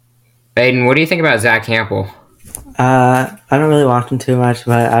 Aiden, what do you think about Zach Campbell? I don't really watch him too much,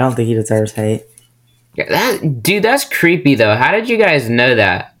 but I don't think he deserves hate. Yeah, that's creepy though. How did you guys know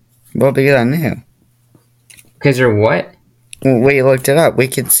that? Well, because I knew. Because they're what? We looked it up. We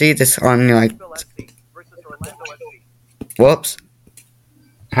could see this on Whoops.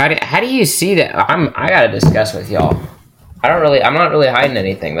 How do you see that? I gotta discuss with y'all. I'm not really hiding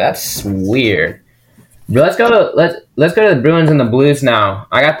anything. That's weird. But let's go to the Bruins and the Blues now.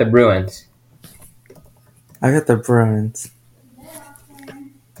 I got the Bruins. I got the Bruins.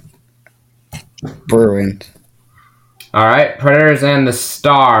 All right, Predators and the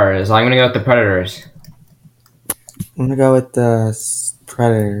Stars. I'm gonna go with the Predators. I'm gonna go with the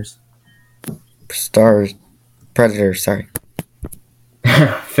Predators. Predators. Sorry.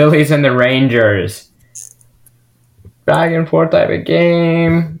 Phillies and the Rangers. Back and forth type of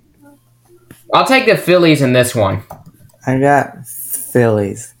game. I'll take the Phillies in this one. I got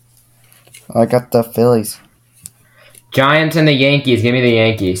Phillies. I got the Phillies. Giants and the Yankees. Give me the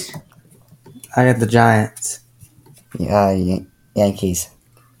Yankees. I got the Giants. Yeah, Yankees.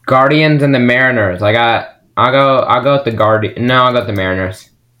 Guardians and the Mariners. I'll go with the I'll go with the Mariners.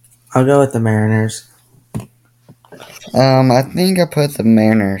 I'll go with the Mariners. I think I put the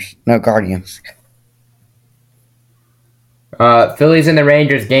Mariners. No, Guardians. Phillies and the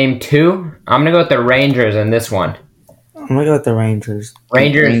Rangers, game 2. I'm gonna go with the Rangers in this one. I'm gonna go with the Rangers.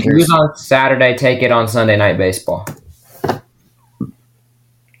 Rangers lose on Saturday, take it on Sunday Night Baseball.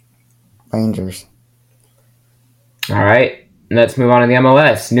 Rangers. All right. Let's move on to the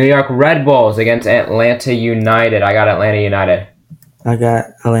MLS. New York Red Bulls against Atlanta United. I got Atlanta United. I got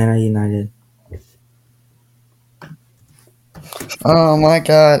Atlanta United. Oh my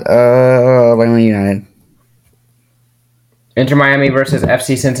God, Atlanta United. Inter Miami versus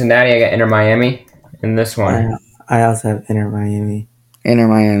FC Cincinnati. I got Inter Miami in this one. I also have Inter Miami. Inter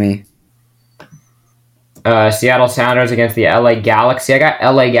Miami. Seattle Sounders against the LA Galaxy. I got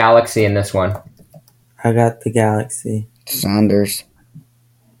LA Galaxy in this one. I got the Galaxy. Saunders.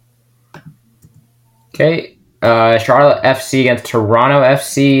 Okay. Charlotte FC against Toronto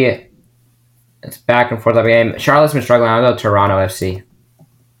FC. It's back and forth of the game. Charlotte's been struggling. I'll go Toronto FC.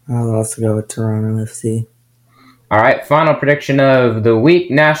 I'll also go with Toronto FC. All right. Final prediction of the week.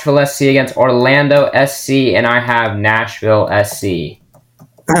 Nashville SC against Orlando SC. And I have Nashville SC.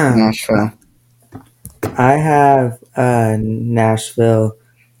 Nashville. I have Nashville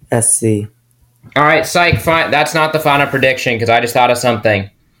SC. All right, psych. Fine. That's not the final prediction because I just thought of something.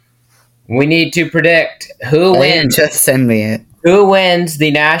 We need to predict who wins. Just send me it. Who wins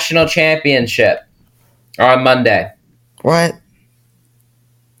the national championship on Monday? What?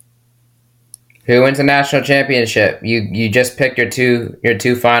 Who wins the national championship? You just picked your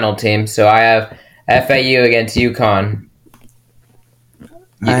two final teams. So I have FAU against UConn.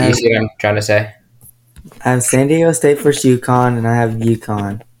 You see what I'm trying to say? I have San Diego State versus UConn, and I have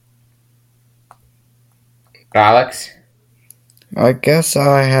UConn. Alex? I guess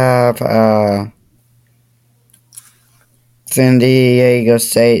I have San Diego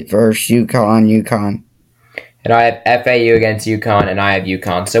State versus UConn. And I have FAU against UConn, and I have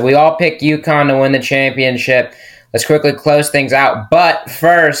UConn. So we all pick UConn to win the championship. Let's quickly close things out. But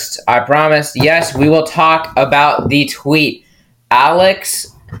first, I promised, yes, we will talk about the tweet.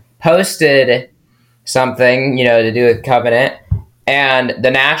 Alex posted something, to do with Covenant, and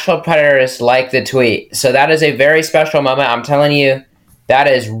the Nashville Predators liked the tweet. So that is a very special moment. I'm telling you, that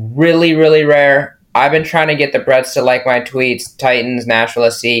is really, really rare. I've been trying to get the Preds to like my tweets, Titans, Nashville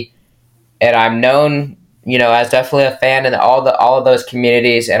SC, and I'm known, as definitely a fan in all of those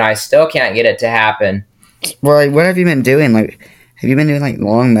communities, and I still can't get it to happen. Well, what have you been doing? Have you been doing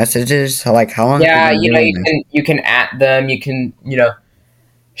long messages? How long? Yeah, you can at them, you can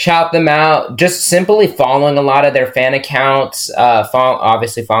shout them out. Just simply following a lot of their fan accounts,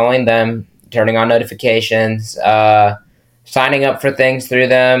 obviously following them, turning on notifications, signing up for things through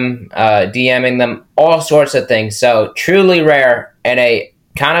them, DMing them, all sorts of things. So truly rare and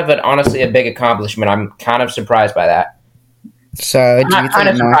honestly a big accomplishment. I'm kind of surprised by that. So I'm not kind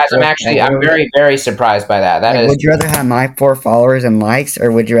of surprised. I'm very, very surprised by that. Would you rather have my 4 followers and likes,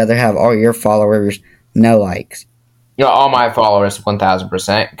 or would you rather have all your followers no likes? All my followers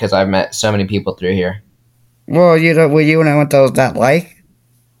 1,000% because I've met so many people through here. Well, you know what those that like?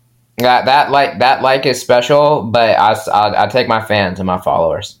 That like is special, but I take my fans and my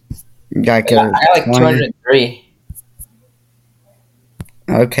followers. I like 203.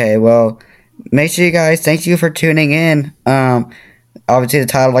 Okay, well, make sure you guys, thank you for tuning in. Obviously the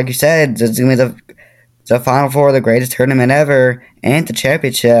title, like you said, is going to be the Final Four, the greatest tournament ever, and the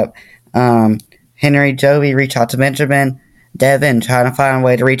championship. Henry, Joby, reach out to Benjamin, Devin, trying to find a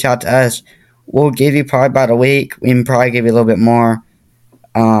way to reach out to us. We'll give you probably about a week. We can probably give you a little bit more,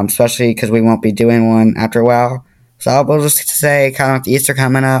 especially because we won't be doing one after a while. So I'll just say, kind of with Easter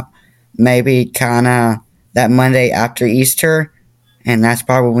coming up, maybe kind of that Monday after Easter, and that's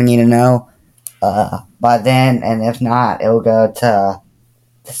probably what we need to know by then. And if not, it'll go to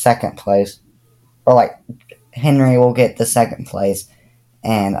the second place, or Henry will get the second place,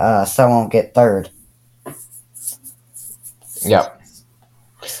 and someone will get third. Yep.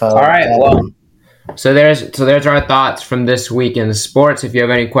 So, all right. So there's our thoughts from this week in sports. If you have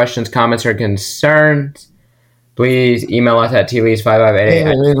any questions, comments, or concerns, please email us at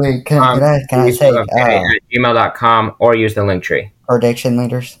tlees5588 can I say at gmail.com or use the link tree. Prediction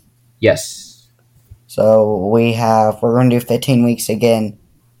leaders. Yes. So we're going to do 15 weeks again,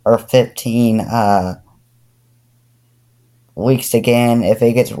 or 15 weeks again. If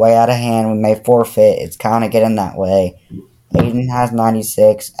it gets way out of hand, we may forfeit. It's kind of getting that way. Aiden has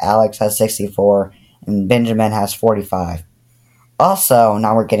 96, Alex has 64, and Benjamin has 45. Also,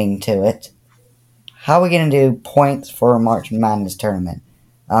 now we're getting to it. How are we going to do points for a March Madness tournament?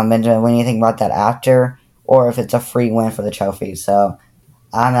 Benjamin, what do you think about that after, or if it's a free win for the trophy? So,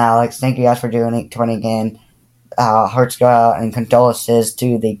 I'm Alex. Thank you guys for tuning in. Hearts go out and condolences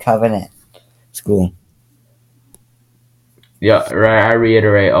to the Covenant School. Yeah, right. I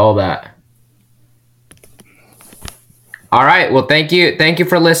reiterate all that. All right. Well, thank you. Thank you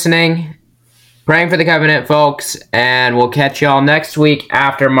for listening. Praying for the Covenant, folks, and we'll catch y'all next week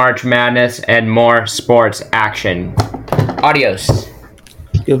after March Madness and more sports action. Adios.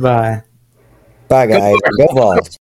 Goodbye. Bye, guys. Go Vols.